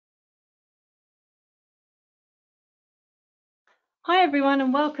Hi everyone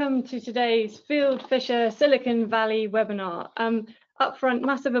and welcome to today's Field Fisher Silicon Valley webinar. Up front,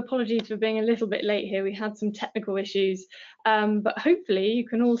 massive apologies for being a little bit late here. We had some technical issues, but hopefully you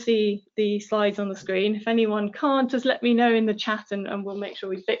can all see the slides on the screen. If anyone can't, just let me know in the chat and we'll make sure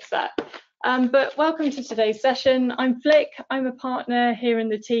we fix that. But welcome to today's session. I'm Flick, I'm a partner here in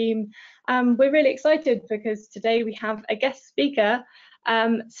the team. We're really excited because today we have a guest speaker,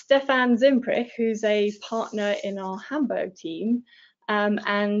 Stephan Zimprich, who's a partner in our Hamburg team.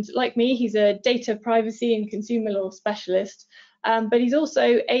 And like me, he's a data privacy and consumer law specialist, but he's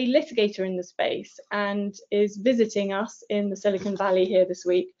also a litigator in the space and is visiting us in the Silicon Valley here this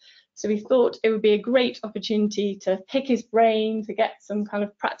week. So we thought it would be a great opportunity to pick his brain, to get some kind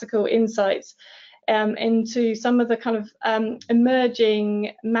of practical insights into some of the kind of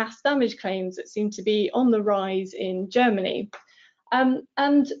emerging mass damage claims that seem to be on the rise in Germany.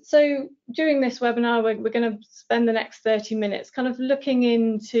 And so during this webinar, we're going to spend the next 30 minutes kind of looking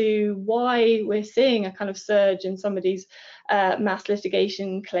into why we're seeing a kind of surge in some of these mass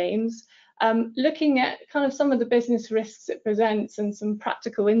litigation claims, looking at kind of some of the business risks it presents and some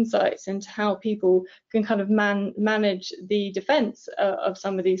practical insights into how people can kind of manage the defense of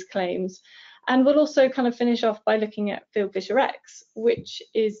some of these claims. And we'll also kind of finish off by looking at Field Fisher X, which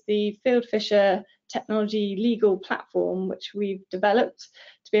is the Field Fisher technology legal platform which we've developed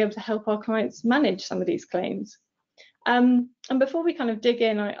to be able to help our clients manage some of these claims. And before we kind of dig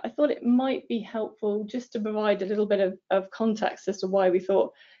in, I thought it might be helpful just to provide a little bit of context as to why we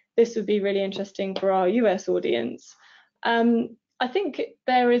thought this would be really interesting for our US audience. I think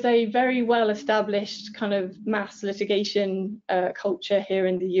there is a very well established kind of mass litigation culture here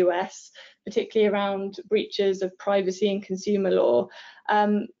in the US, particularly around breaches of privacy and consumer law.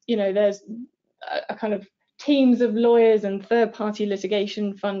 You know, there's a kind of teams of lawyers and third-party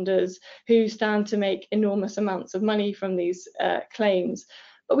litigation funders who stand to make enormous amounts of money from these claims.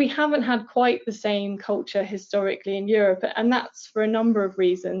 But we haven't had quite the same culture historically in Europe, and that's for a number of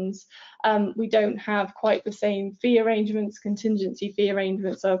reasons. We don't have quite the same fee arrangements. Contingency fee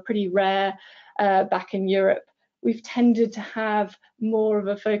arrangements are pretty rare back in Europe. We've tended to have more of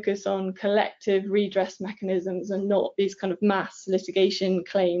a focus on collective redress mechanisms and not these kind of mass litigation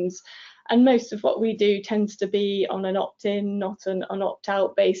claims. And most of what we do tends to be on an opt-in, not an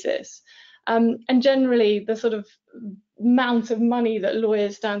opt-out basis. And generally, the sort of amount of money that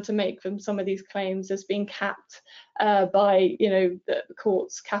lawyers stand to make from some of these claims has been capped by, you know, the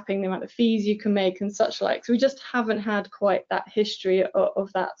courts capping the amount of fees you can make and such like. So we just haven't had quite that history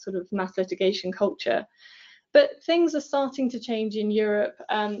of that sort of mass litigation culture. But things are starting to change in Europe.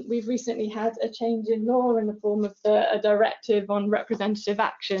 We've recently had a change in law in the form of a directive on representative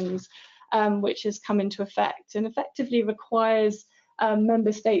actions, which has come into effect and effectively requires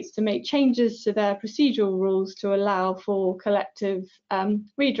member states to make changes to their procedural rules to allow for collective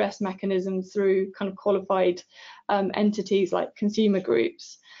redress mechanisms through kind of qualified entities like consumer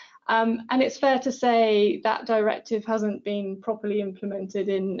groups. And it's fair to say that directive hasn't been properly implemented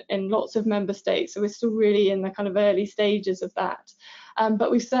in lots of member states, so we're still really in the kind of early stages of that.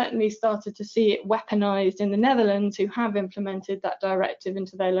 But we've certainly started to see it weaponized in the Netherlands, who have implemented that directive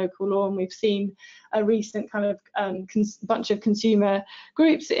into their local law, and we've seen a recent kind of bunch of consumer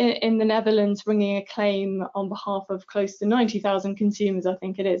groups in the Netherlands bringing a claim on behalf of close to 90,000 consumers, I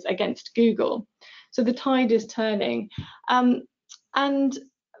think it is, against Google. So the tide is turning. And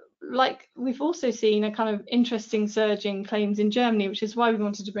like we've also seen a kind of interesting surge in claims in Germany, which is why we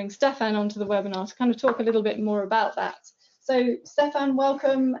wanted to bring Stephan onto the webinar to kind of talk a little bit more about that. So Stephan,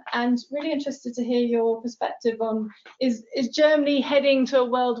 welcome, and really interested to hear your perspective on, is Germany heading to a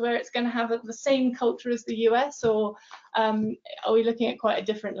world where it's going to have the same culture as the US, or are we looking at quite a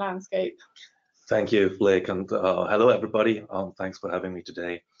different landscape? Thank you, Blake, and hello everybody. Thanks for having me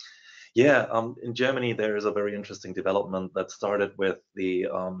today. Yeah, in Germany, there is a very interesting development that started with the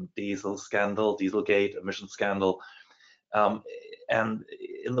diesel scandal, dieselgate emission scandal. And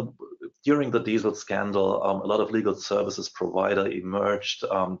during the diesel scandal, a lot of legal services provider emerged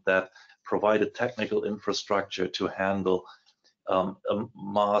that provided technical infrastructure to handle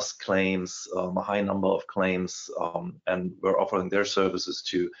mass claims, a high number of claims, and were offering their services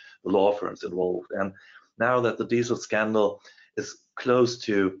to the law firms involved. And now that the diesel scandal is close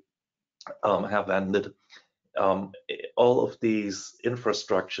to have ended, all of these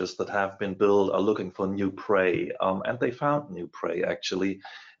infrastructures that have been built are looking for new prey, and they found new prey actually,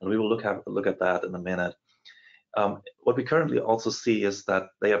 and we will look at that in a minute. What we currently also see is that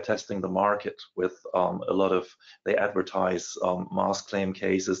they are testing the market with a lot of, they advertise mass claim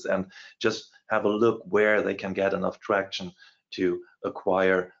cases and just have a look where they can get enough traction to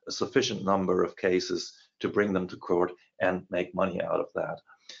acquire a sufficient number of cases to bring them to court and make money out of that.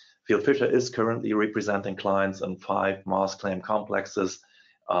 Field Fisher is currently representing clients in 5 mass claim complexes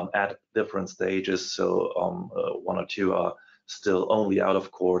at different stages. So 1 or 2 are still only out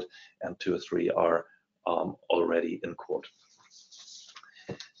of court, and 2 or 3 are already in court.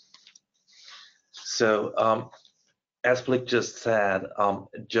 So as Flick just said,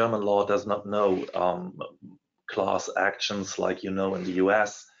 German law does not know class actions like you know in the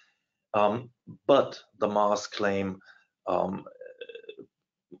US, but the mass claim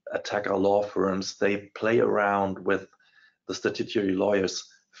attacker law firms, they play around with the statutory lawyers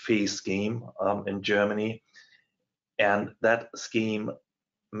fee scheme in Germany, and that scheme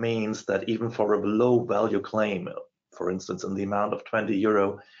means that even for a low value claim, for instance in the amount of 20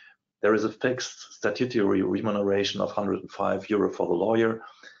 euro, there is a fixed statutory remuneration of 105 euro for the lawyer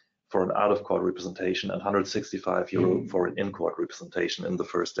for an out-of-court representation and 165 euro for an in-court representation in the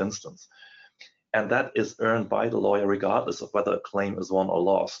first instance. And that is earned by the lawyer regardless of whether a claim is won or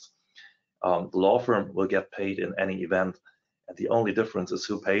lost. The law firm will get paid in any event, and the only difference is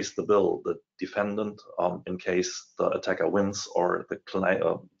who pays the bill, the defendant in case the attacker wins, or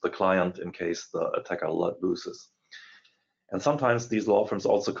the client in case the attacker loses. And sometimes these law firms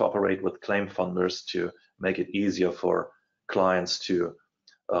also cooperate with claim funders to make it easier for clients to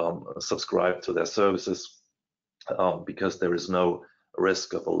subscribe to their services because there is no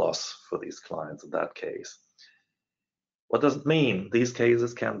risk of a loss for these clients in that case. What does it mean? These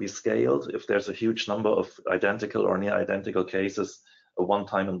cases can be scaled. If there's a huge number of identical or near identical cases, a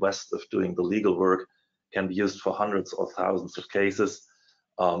one-time invest of doing the legal work can be used for hundreds or thousands of cases,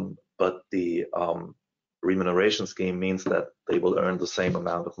 but the remuneration scheme means that they will earn the same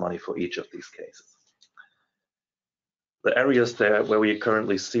amount of money for each of these cases. The areas there where we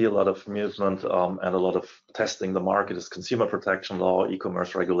currently see a lot of movement and a lot of testing the market is consumer protection law,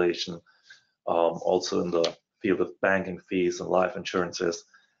 e-commerce regulation, also in the field of banking fees and life insurances,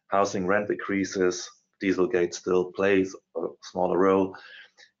 housing rent decreases, dieselgate still plays a smaller role,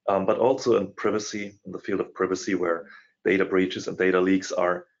 but also in privacy, in the field of privacy, where data breaches and data leaks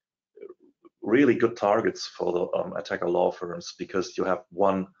are really good targets for the attacker law firms, because you have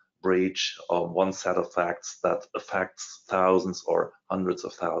one breach or one set of facts that affects thousands or hundreds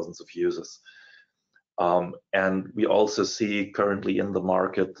of thousands of users. And we also see currently in the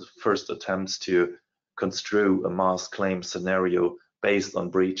market first attempts to construe a mass claim scenario based on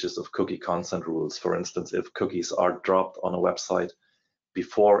breaches of cookie consent rules. For instance, if cookies are dropped on a website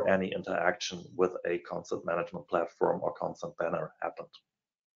before any interaction with a consent management platform or consent banner happened.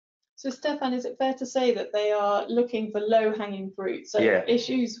 So Stephan, is it fair to say that they are looking for low-hanging fruit? So yeah,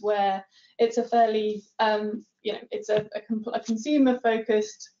 issues where it's a fairly, it's a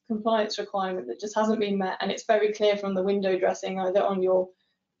consumer-focused compliance requirement that just hasn't been met, and it's very clear from the window dressing either on your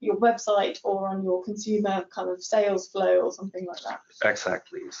website or on your consumer kind of sales flow or something like that.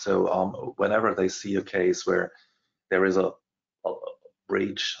 Exactly. So whenever they see a case where there is a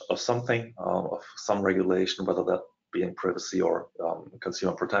breach of something, of some regulation, whether that being privacy or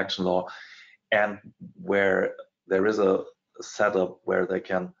consumer protection law, and where there is a setup where they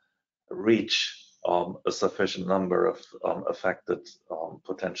can reach a sufficient number of affected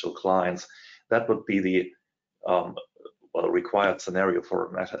potential clients, that would be the required scenario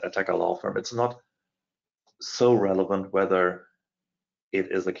for an attacker law firm. It's not so relevant whether it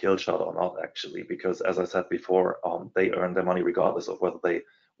is a kill shot or not, actually, because as I said before, they earn their money regardless of whether they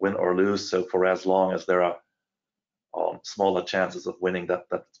win or lose. So for as long as there are smaller chances of winning, that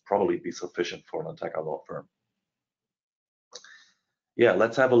probably be sufficient for an attacker law firm. Yeah,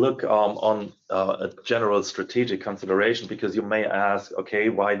 let's have a look on a general strategic consideration, because you may ask, okay,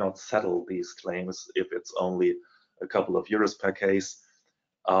 why not settle these claims if it's only a couple of euros per case?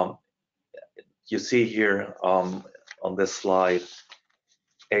 You see here on this slide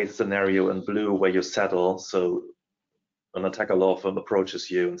a scenario in blue where you settle. So an attacker law firm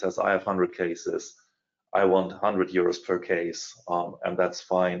approaches you and says, I have 100 cases, I want 100 euros per case, and that's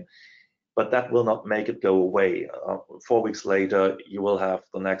fine. But that will not make it go away. 4 weeks later, you will have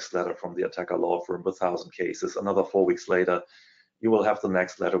the next letter from the attacker law firm with 1,000 cases. Another 4 weeks later, you will have the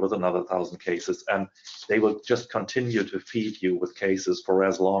next letter with another 1,000 cases, and they will just continue to feed you with cases for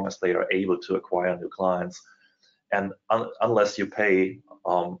as long as they are able to acquire new clients. And unless you pay,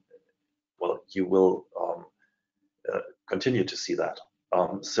 well, you will continue to see that.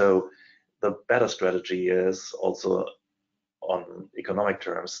 So the better strategy is also, on economic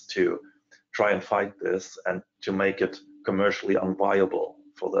terms, to try and fight this and to make it commercially unviable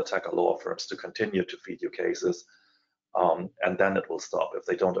for the attacker law firms to continue to feed you cases, and then it will stop. If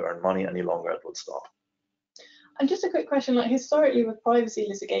they don't earn money any longer, it will stop. And just a quick question, like historically with privacy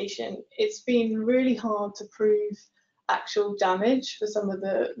litigation, it's been really hard to prove actual damage for some of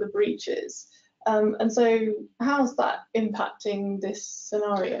the breaches. And so how's that impacting this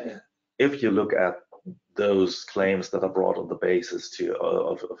scenario? If you look at those claims that are brought on the basis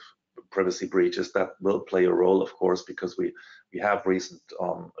of privacy breaches, that will play a role, of course, because we have recent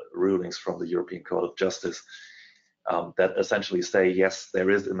rulings from the European Court of Justice that essentially say, yes, there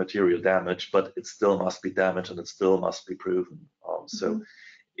is immaterial damage, but it still must be damage and it still must be proven. So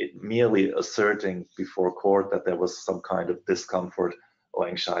it merely asserting before court that there was some kind of discomfort or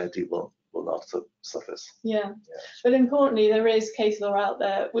anxiety will not suffice. Yeah, but importantly, there is case law out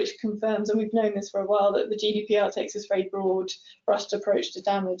there which confirms, and we've known this for a while, that the GDPR takes us very broad brushed approach to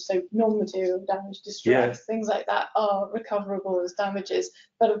damage. So non-material damage, distress, things like that are recoverable as damages.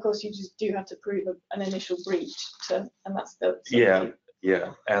 But of course, you just do have to prove an initial breach, and that's the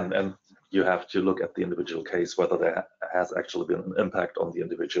and you have to look at the individual case, whether there has actually been an impact on the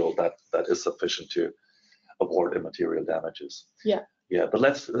individual that is sufficient to award immaterial damages. Yeah, but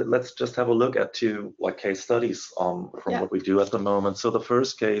let's just have a look at two case studies from what we do at the moment. So the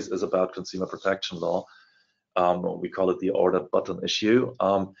first case is about consumer protection law. We call it the order button issue.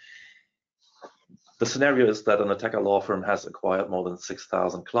 The scenario is that an attacker law firm has acquired more than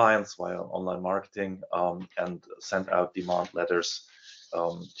 6,000 clients via online marketing and sent out demand letters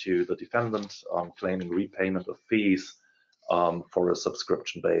to the defendant claiming repayment of fees for a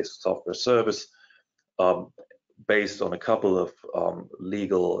subscription-based software service. Based on a couple of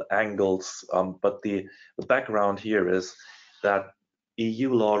legal angles, but the background here is that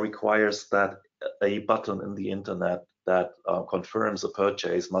EU law requires that a button in the internet that confirms a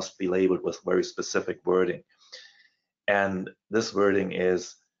purchase must be labeled with very specific wording. And this wording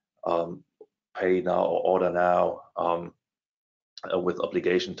is pay now or order now with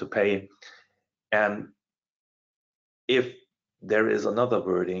obligation to pay. And if there is another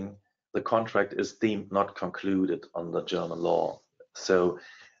wording, the contract is deemed not concluded under German law. So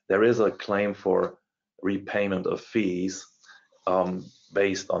there is a claim for repayment of fees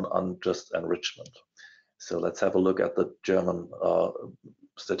based on unjust enrichment. So let's have a look at the German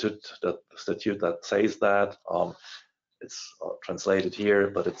statute that says that. It's translated here,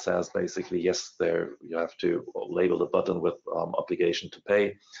 but it says basically, yes, there you have to label the button with obligation to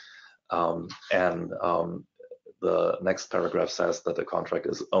pay. The next paragraph says that the contract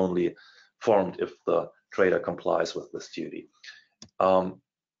is only formed if the trader complies with this duty. Do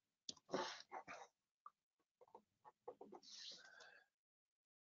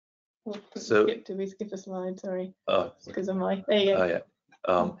we skip a slide? Sorry, because of my. There you go.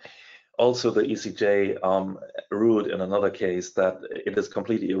 Yeah. Also, the ECJ ruled in another case that it is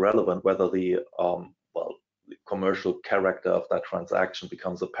completely irrelevant whether the the commercial character of that transaction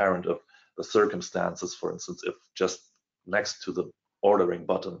becomes apparent of the circumstances. For instance, if just next to the ordering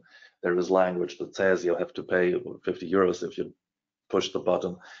button there is language that says you have to pay 50 euros if you push the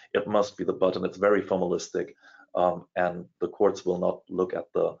button, it must be the button. It's very formalistic, and the courts will not look at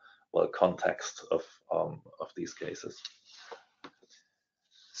the context of these cases.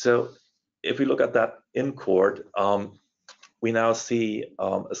 So if we look at that in court, we now see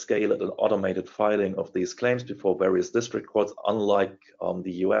a scaled and automated filing of these claims before various district courts. Unlike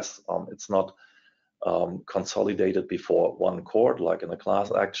the US, it's not consolidated before one court, like in a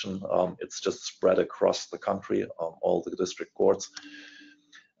class action. It's just spread across the country, all the district courts.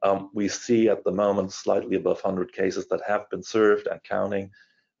 We see at the moment slightly above 100 cases that have been served and counting,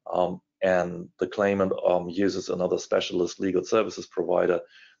 and the claimant uses another specialist legal services provider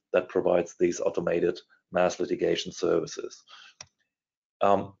that provides these automated mass litigation services.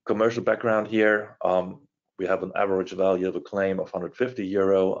 Commercial background here, we have an average value of a claim of 150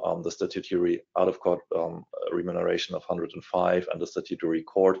 euro, the statutory out-of-court remuneration of 105, and the statutory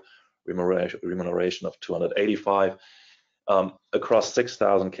court remuneration of 285. Across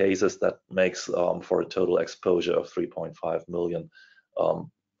 6,000 cases, that makes for a total exposure of 3.5 million.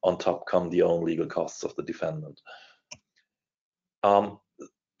 On top come the own legal costs of the defendant.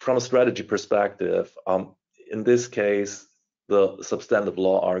 From a strategy perspective, in this case, the substantive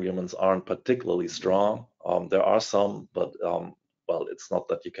law arguments aren't particularly strong. There are some, but well, it's not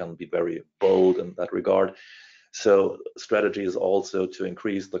that you can be very bold in that regard. So strategy is also to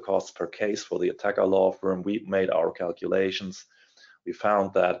increase the cost per case for the attacker law firm. We made our calculations. We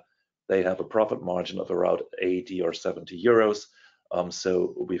found that they have a profit margin of around 80 or 70 euros.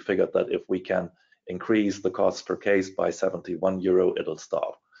 So we figured that if we can increase the cost per case by 71 euro, it'll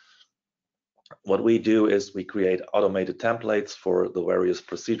stop. What we do is we create automated templates for the various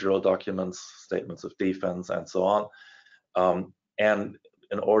procedural documents, statements of defense, and so on. And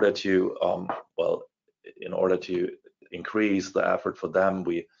in order to well, in order to increase the effort for them,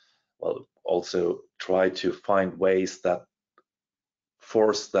 we also try to find ways that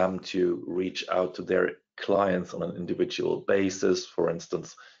force them to reach out to their clients on an individual basis. For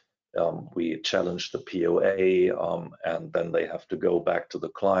instance, we challenge the POA, and then they have to go back to the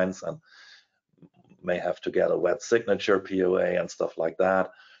clients and may have to get a wet signature POA and stuff like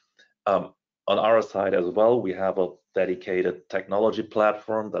that. On our side as well, we have a dedicated technology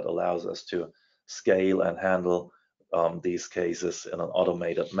platform that allows us to scale and handle these cases in an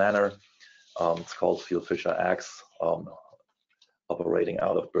automated manner. It's called Fisher X, operating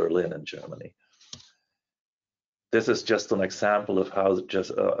out of Berlin in Germany. This is just an example of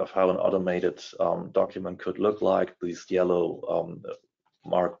how an automated document could look like. These yellow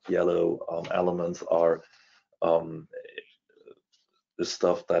marked yellow elements are the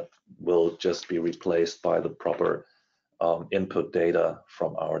stuff that will just be replaced by the proper input data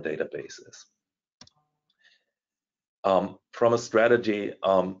from our databases. From a strategy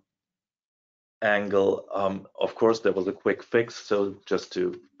angle, of course, there was a quick fix. So just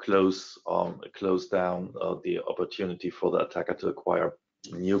to close down the opportunity for the attacker to acquire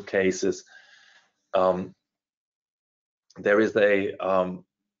new cases, there is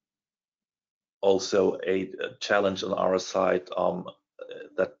also a challenge on our side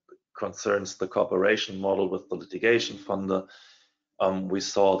that concerns the cooperation model with the litigation funder. We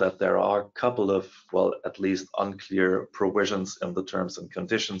saw that there are a couple of, at least unclear provisions in the terms and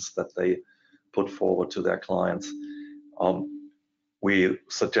conditions that they put forward to their clients. We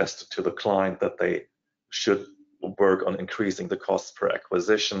suggested to the client that they should work on increasing the cost per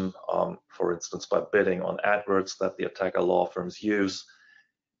acquisition, for instance, by bidding on adverts that the attacker law firms use.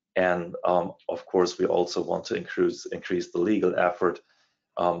 And of course, we also want to increase the legal effort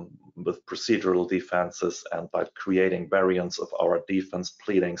with procedural defenses and by creating variants of our defense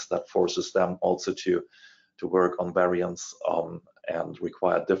pleadings that forces them also to work on variants and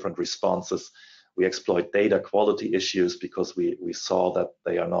require different responses. We exploit data quality issues because we saw that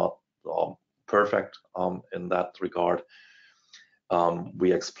they are not perfect in that regard.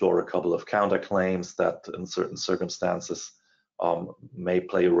 We explore a couple of counterclaims that in certain circumstances may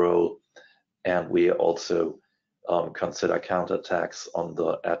play a role, and we also consider counterattacks on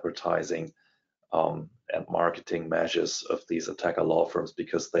the advertising and marketing measures of these attacker law firms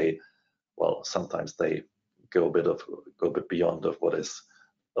because they, sometimes they go a bit beyond of what is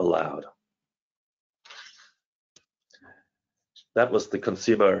allowed. That was the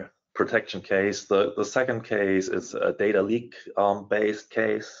consumer protection case. The second case is a data leak based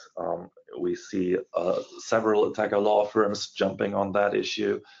case. We see several attacker law firms jumping on that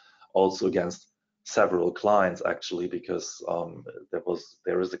issue, also against several clients actually, because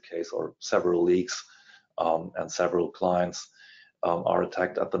there is a case or several leaks and several clients are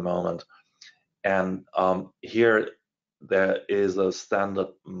attacked at the moment. And here there is a standard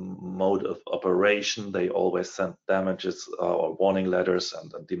mode of operation. They always send damages or warning letters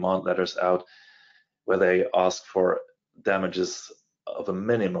and demand letters out where they ask for damages of a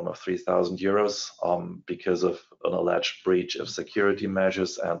minimum of 3,000 euros because of an alleged breach of security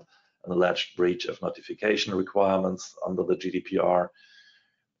measures and an alleged breach of notification requirements under the GDPR.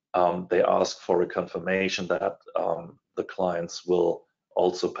 They ask for a confirmation that the clients will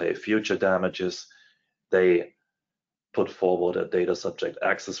also pay future damages. They put forward a data subject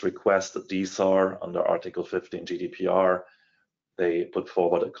access request, a DSAR, under Article 15 GDPR. They put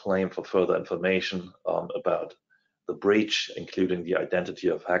forward a claim for further information about the breach, including the identity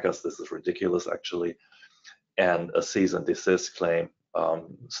of hackers. This is ridiculous, actually. And a cease and desist claim,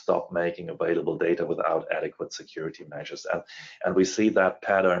 stop making available data without adequate security measures. And we see that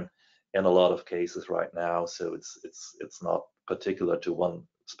pattern in a lot of cases right now. So it's not particular to one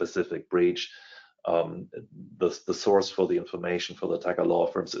specific breach. The source for the information for the attacker law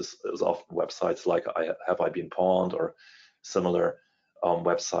firms is often websites like Have I Been Pawned or similar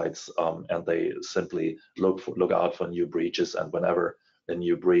websites, and they simply look out for new breaches, and whenever a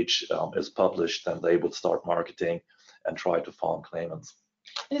new breach is published, then they would start marketing and try to farm claimants.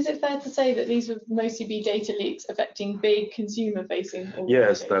 Is it fair to say that these would mostly be data leaks affecting big consumer-facing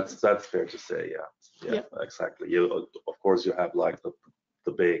organizations? Yes, that's fair to say. Yeah, exactly. Of course, you have like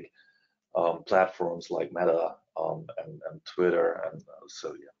the big platforms like Meta and Twitter, and so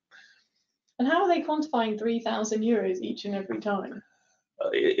yeah. And how are they quantifying 3,000 euros each and every time?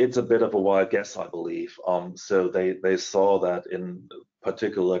 It's a bit of a wild guess, I believe. So they saw that in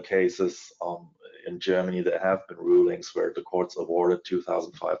particular cases in Germany, there have been rulings where the courts awarded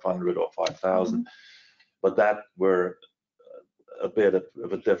 2,500 or 5,000, but that were a bit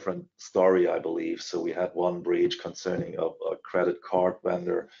of a different story, I believe. So we had one breach concerning a credit card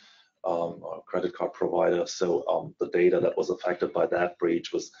vendor or credit card provider. So the data that was affected by that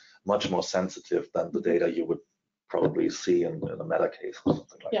breach was much more sensitive than the data you would probably see in a meta case or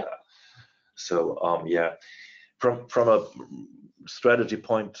something like that. So yeah, from a strategy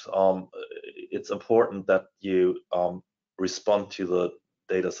point, it's important that you respond to the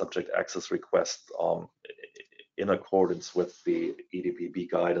data subject access request in accordance with the EDPB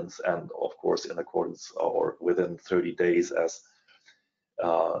guidance, and of course in accordance or within 30 days as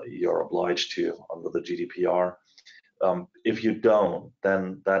you're obliged to under the GDPR. If you don't,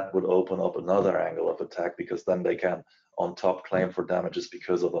 then that would open up another angle of attack, because then they can on top claim for damages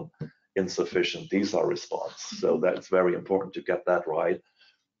because of an insufficient DSAR response. So that's very important to get that right.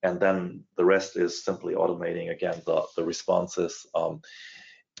 And then the rest is simply automating again the responses.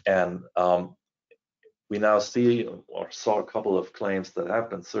 We now see or saw a couple of claims that have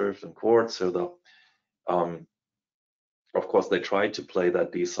been served in court. So of course, they tried to play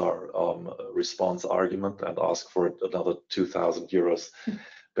that DSAR response argument and ask for another 2,000 euros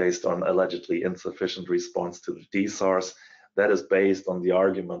based on allegedly insufficient response to the DSARs. That is based on the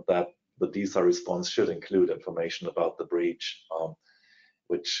argument that the DSAR response should include information about the breach,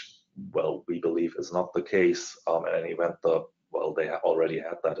 which, well, we believe is not the case. In any event, they already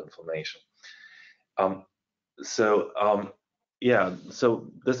had that information. Yeah,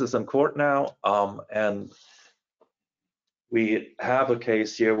 so this is in court now, and we have a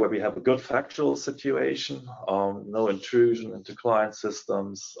case here where we have a good factual situation, no intrusion into client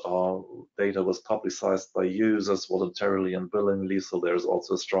systems, data was publicized by users voluntarily and willingly, so there's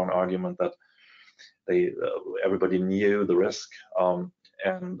also a strong argument that everybody knew the risk,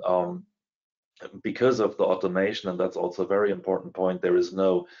 and because of the automation, and that's also a very important point, there is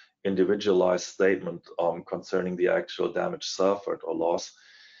no individualized statement concerning the actual damage suffered or loss.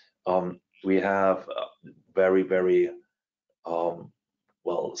 We have very, very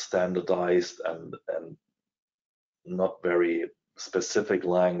well standardized and not very specific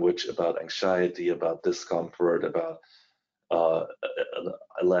language about anxiety, about discomfort, about an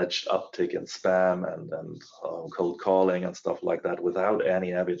alleged uptick in spam and cold calling and stuff like that, without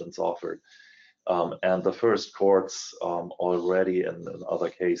any evidence offered. And the first courts already in other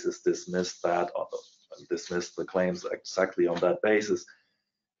cases dismissed the claims exactly on that basis,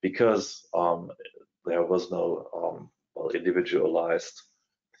 because there was no individualized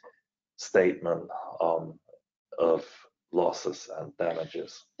statement of losses and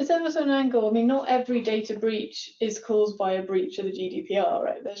damages. Is there also an angle? I mean, not every data breach is caused by a breach of the GDPR,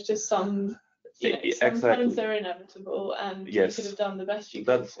 right? There's just some, sometimes they're inevitable, and you could have done the best you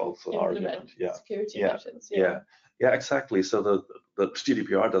could. That's also an argument. Yeah. Security measures. Yeah, exactly. So the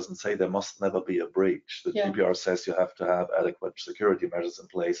GDPR doesn't say there must never be a breach. The GDPR says you have to have adequate security measures in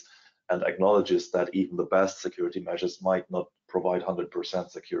place, and acknowledges that even the best security measures might not provide 100%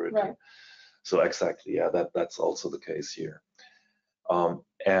 security. Right. So exactly, yeah, that's also the case here.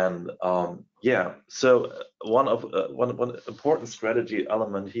 Yeah, so one important strategy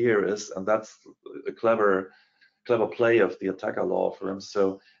element here is, and that's a clever play of the attacker law firms.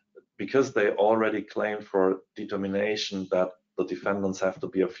 So because they already claim for determination that the defendants have to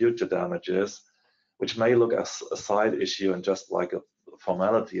be of future damages, which may look as a side issue and just like a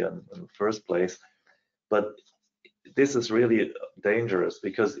formality in the first place, but this is really dangerous,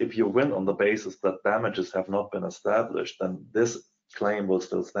 because if you win on the basis that damages have not been established, then this claim will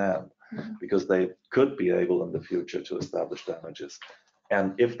still stand, because they could be able in the future to establish damages.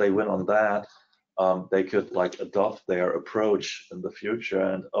 And if they win on that, they could adopt their approach in the future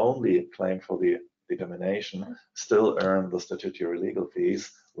and only claim for the determination, still earn the statutory legal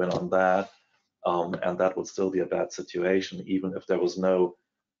fees, win on that, and that would still be a bad situation, even if there was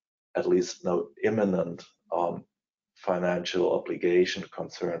at least no imminent financial obligation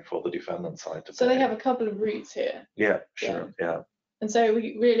concern for the defendant side to pay. So they have a couple of routes here. Yeah, sure, yeah. And so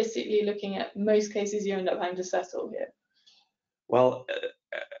realistically looking at most cases, you end up having to settle here. Well,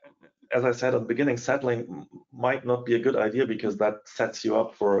 as I said at the beginning, settling might not be a good idea, because that sets you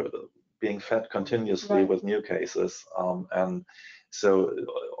up for being fed continuously with new cases. And so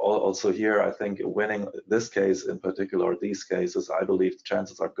also here, I think winning this case in particular, or these cases, I believe the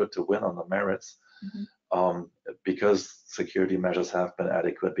chances are good to win on the merits, because security measures have been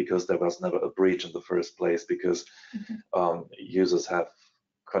adequate, because there was never a breach in the first place, because users have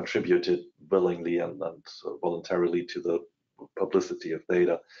contributed willingly and voluntarily to the publicity of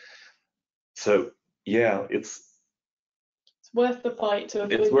data. So yeah, it's worth the fight to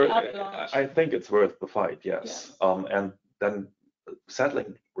avoid the avalanche. I think it's worth the fight, yes. And then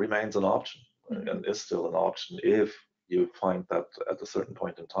settling remains an option, and is still an option if you find that at a certain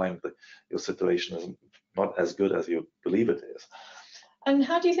point in time that your situation is not as good as you believe it is. And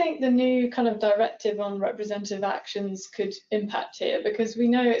how do you think the new kind of directive on representative actions could impact here? Because we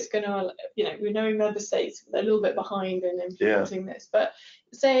know it's going to, we know member states are a little bit behind in implementing this, but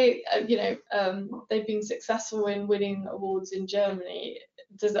say, they've been successful in winning awards in Germany.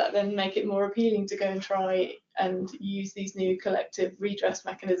 Does that then make it more appealing to go and try and use these new collective redress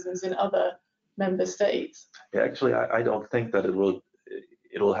mechanisms in other member states? Yeah, actually, I don't think that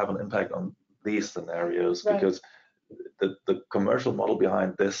it'll have an impact on these scenarios, because the commercial model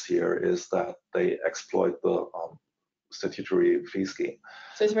behind this here is that they exploit the statutory fee scheme.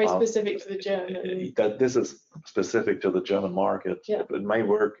 So it's very specific to the German. That this is specific to the German market. Yeah. It may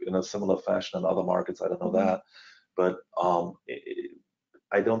work in a similar fashion in other markets. I don't know that, but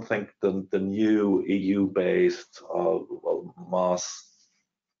I don't think the new EU-based mass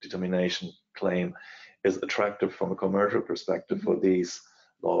determination claim is attractive from a commercial perspective for these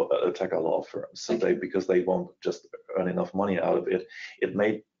attacker law firms. So because they won't just earn enough money out of it. It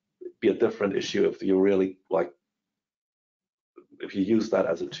may be a different issue if you really if you use that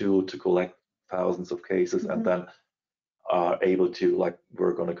as a tool to collect thousands of cases and then are able to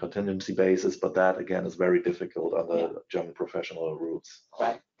work on a contingency basis, but that again is very difficult under German professional rules.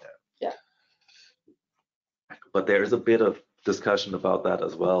 Right. Yeah. But there is a bit of discussion about that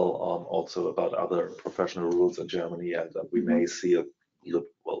as well, also about other professional rules in Germany, and we may see a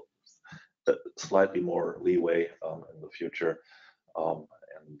slightly more leeway in the future,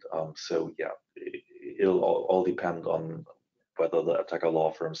 so yeah, it'll all depend on whether the attacker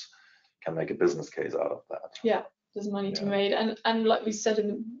law firms can make a business case out of that. Yeah, there's money to be made, and like we said,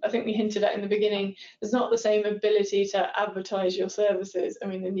 I think we hinted at in the beginning, there's not the same ability to advertise your services. I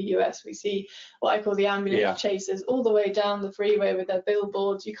mean, in the US, we see what I call the ambulance chasers all the way down the freeway with their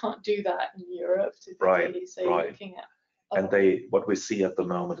billboards. You can't do that in Europe, typically. So you're looking at. And what we see at the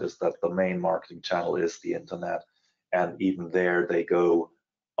moment is that the main marketing channel is the internet, and even there they go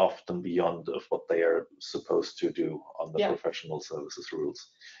often beyond of what they are supposed to do on the professional services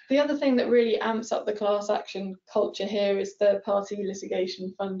rules. The other thing that really amps up the class action culture here is third-party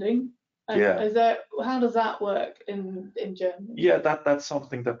litigation funding. And how does that work in Germany? Yeah, that's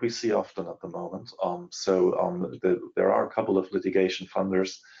something that we see often at the moment. There are a couple of litigation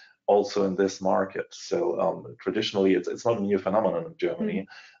funders also in this market. So traditionally, it's not a new phenomenon in Germany,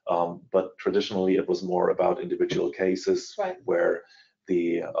 but traditionally it was more about individual cases where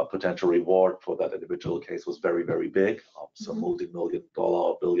the potential reward for that individual case was very, very big, so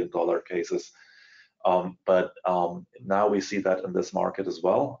multi-million-dollar, billion-dollar cases. But now we see that in this market as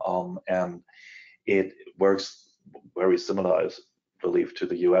well, and it works very similar, I believe, to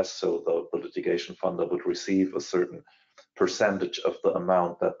the US. So the litigation funder would receive a certain percentage of the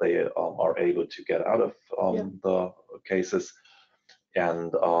amount that they are able to get out of the cases,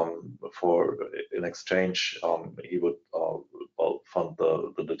 and in exchange he would fund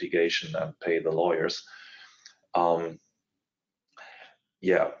the litigation and pay the lawyers.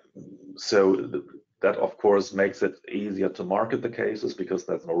 So that of course makes it easier to market the cases because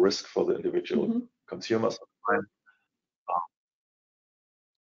there's no risk for the individual consumers.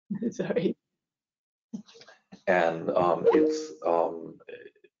 Sorry. And it's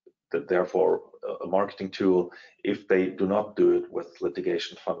therefore a marketing tool. If they do not do it with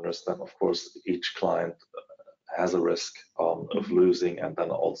litigation funders, then of course each client has a risk of losing and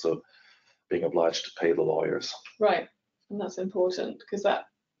then also being obliged to pay the lawyers. Right, and that's important because that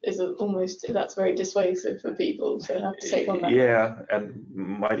is that's very dissuasive for people to have to take on that. Yeah, and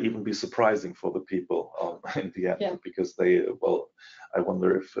might even be surprising for the people in the end, because I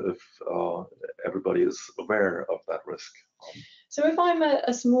wonder if everybody is aware of that risk. So if I'm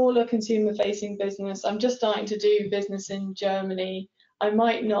a smaller consumer-facing business, I'm just starting to do business in Germany, I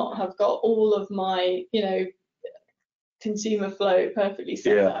might not have got all of my, consumer flow perfectly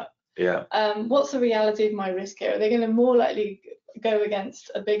set up. Yeah. What's the reality of my risk here? Are they going to more likely go against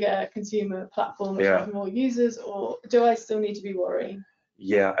a bigger consumer platform which has more users, or do I still need to be worrying?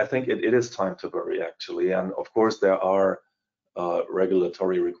 Yeah, I think it is time to worry, actually. And of course, there are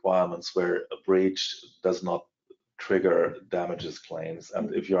regulatory requirements where a breach does not trigger damages claims.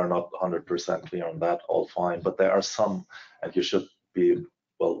 And if you are not 100% clear on that, all fine. But there are some, and you should be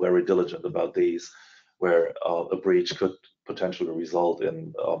very diligent about these, where a breach could potentially result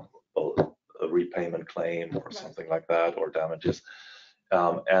in a repayment claim or something like that, or damages.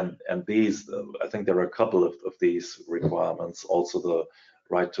 And these, I think there are a couple of these requirements. Also, the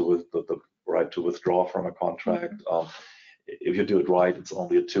right to withdraw from a contract. If you do it right, it's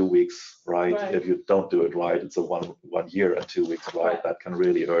only a 2 weeks right. If you don't do it right, it's a one year and 2 weeks right. That can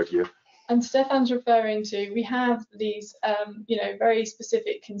really hurt you. And Stephan's referring to, we have these, very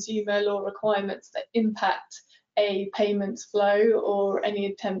specific consumer law requirements that impact a payments flow or any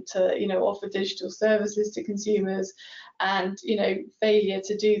attempt to, you know, offer digital services to consumers, and, you know, failure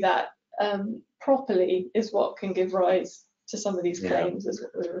to do that properly is what can give rise to some of these claims, is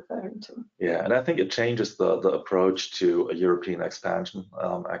what we're referring to. Yeah, and I think it changes the approach to a European expansion,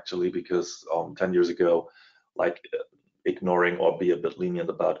 actually, because 10 years ago, like, ignoring or be a bit lenient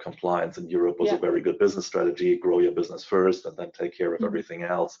about compliance in Europe was a very good business strategy. Grow your business first and then take care of everything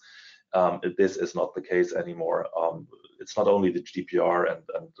else. This is not the case anymore. It's not only the GDPR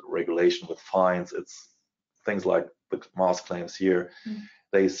and regulation with fines, it's things like the mass claims here.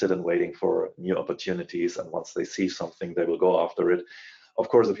 They sit and waiting for new opportunities, and once they see something, they will go after it. Of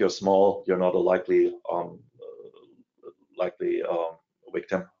course, if you're small, you're not a likely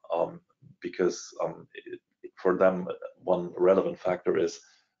victim, because for them, one relevant factor is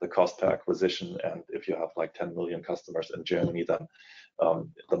the cost per acquisition, and if you have like 10 million customers in Germany, then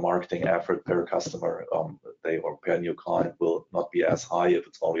the marketing effort per customer or per new client will not be as high. If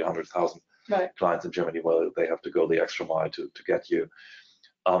it's only 100,000 clients in Germany, well, they have to go the extra mile to get you.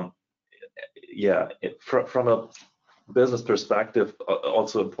 Yeah, from a business perspective,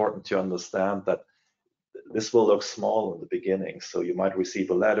 also important to understand that this will look small in the beginning. So you might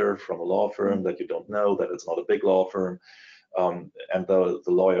receive a letter from a law firm that you don't know, that it's not a big law firm, and the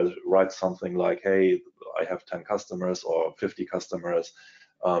lawyer writes something like, hey, I have 10 customers or 50 customers,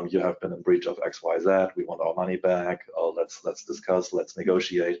 you have been in breach of XYZ, we want our money back, let's discuss, let's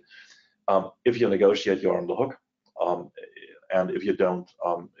negotiate. If you negotiate, you're on the hook. And if you don't,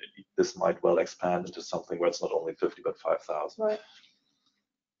 this might well expand into something where it's not only 50 but 5,000. Right.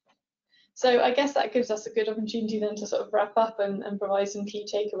 So I guess that gives us a good opportunity then to sort of wrap up and provide some key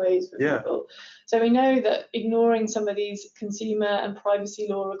takeaways for people. So we know that ignoring some of these consumer and privacy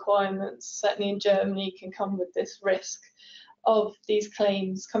law requirements, certainly in Germany, can come with this risk of these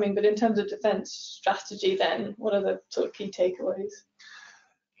claims coming. But in terms of defence strategy, then what are the sort of key takeaways?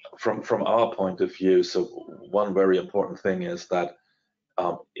 From our point of view, so one very important thing is that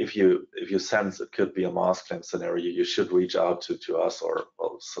if you sense it could be a mass claim scenario, you should reach out to us or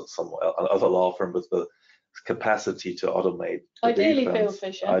some other law firm with the capacity to automate the ideally defense. Field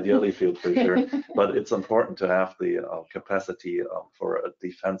Fisher. Ideally Field Fisher, but it's important to have the capacity for a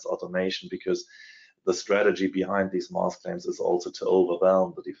defense automation, because the strategy behind these mass claims is also to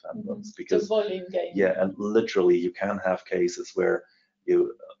overwhelm the defendants. Because it's a volume game. Yeah, and literally you can have cases where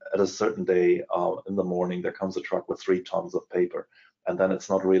you, at a certain day in the morning, there comes a truck with 3 tons of paper. And then it's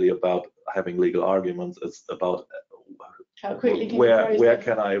not really about having legal arguments, it's about how quickly can where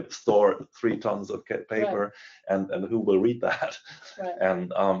can I store 3 tons of paper, and who will read that?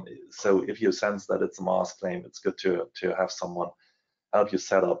 And so if you sense that it's a mass claim, it's good to have someone help you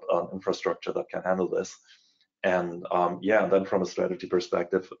set up an infrastructure that can handle this. And yeah, and then from a strategy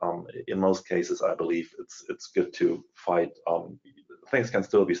perspective, in most cases, I believe it's good to fight. Things can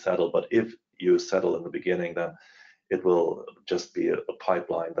still be settled, but if you settle in the beginning, then it will just be a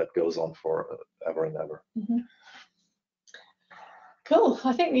pipeline that goes on for ever and ever. Cool.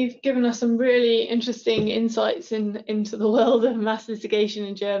 I think you've given us some really interesting insights into the world of mass litigation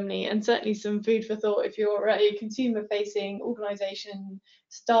in Germany, and certainly some food for thought if you're a consumer-facing organisation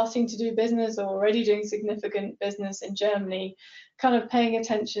starting to do business or already doing significant business in Germany, kind of paying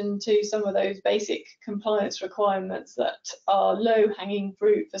attention to some of those basic compliance requirements that are low-hanging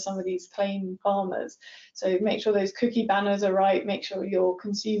fruit for some of these claim farmers. So make sure those cookie banners are right, make sure your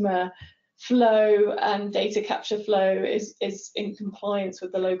consumer flow and data capture flow is in compliance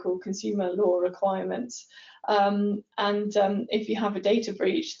with the local consumer law requirements. If you have a data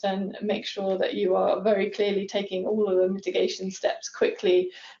breach, then make sure that you are very clearly taking all of the mitigation steps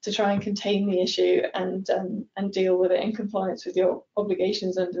quickly to try and contain the issue and deal with it in compliance with your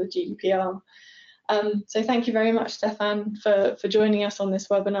obligations under the GDPR. So thank you very much, Stephan, for joining us on this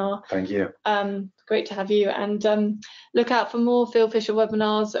webinar. Thank you. Great to have you, and look out for more Field Fisher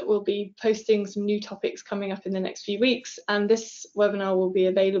webinars that will be posting some new topics coming up in the next few weeks, and this webinar will be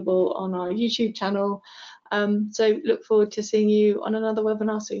available on our YouTube channel. So look forward to seeing you on another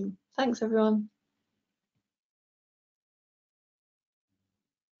webinar soon. Thanks, everyone.